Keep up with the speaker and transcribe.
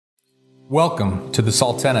Welcome to the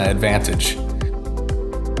Saltenna Advantage.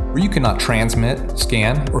 Where you cannot transmit,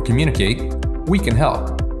 scan, or communicate, we can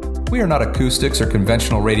help. We are not acoustics or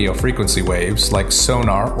conventional radio frequency waves like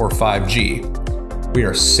sonar or 5G. We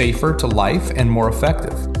are safer to life and more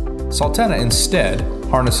effective. Saltenna instead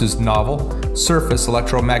harnesses novel, surface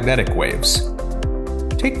electromagnetic waves.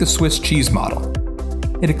 Take the Swiss cheese model.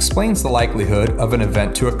 It explains the likelihood of an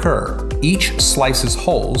event to occur. Each slices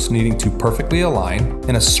holes needing to perfectly align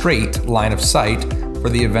in a straight line of sight for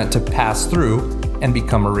the event to pass through and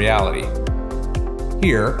become a reality.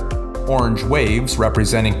 Here, orange waves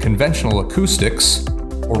representing conventional acoustics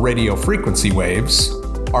or radio frequency waves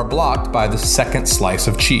are blocked by the second slice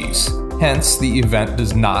of cheese. Hence, the event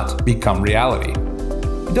does not become reality.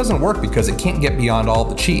 It doesn't work because it can't get beyond all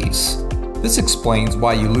the cheese. This explains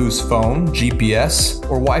why you lose phone, GPS,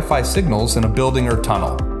 or Wi-Fi signals in a building or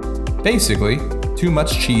tunnel. Basically, too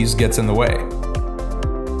much cheese gets in the way.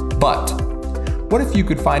 But what if you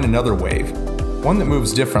could find another wave? One that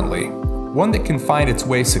moves differently. One that can find its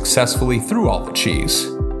way successfully through all the cheese.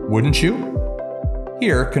 Wouldn't you?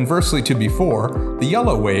 Here, conversely to before, the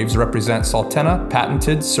yellow waves represent Saltenna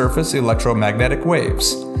patented surface electromagnetic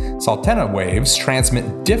waves. Saltenna waves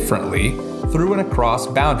transmit differently through and across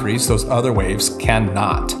boundaries those other waves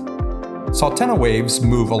cannot. Saltenna waves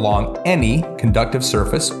move along any conductive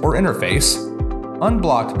surface or interface,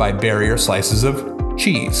 unblocked by barrier slices of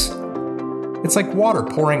cheese. It's like water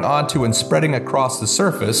pouring onto and spreading across the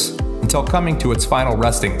surface until coming to its final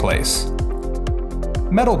resting place.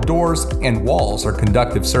 Metal doors and walls are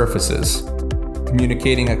conductive surfaces.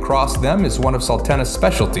 Communicating across them is one of Saltenna's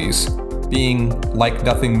specialties, being like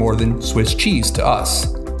nothing more than Swiss cheese to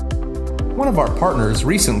us. One of our partners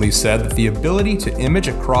recently said that the ability to image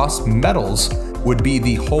across metals would be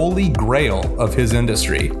the holy grail of his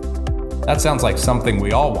industry. That sounds like something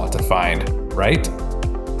we all want to find, right?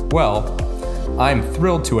 Well, I'm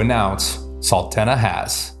thrilled to announce Saltenna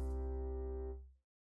has.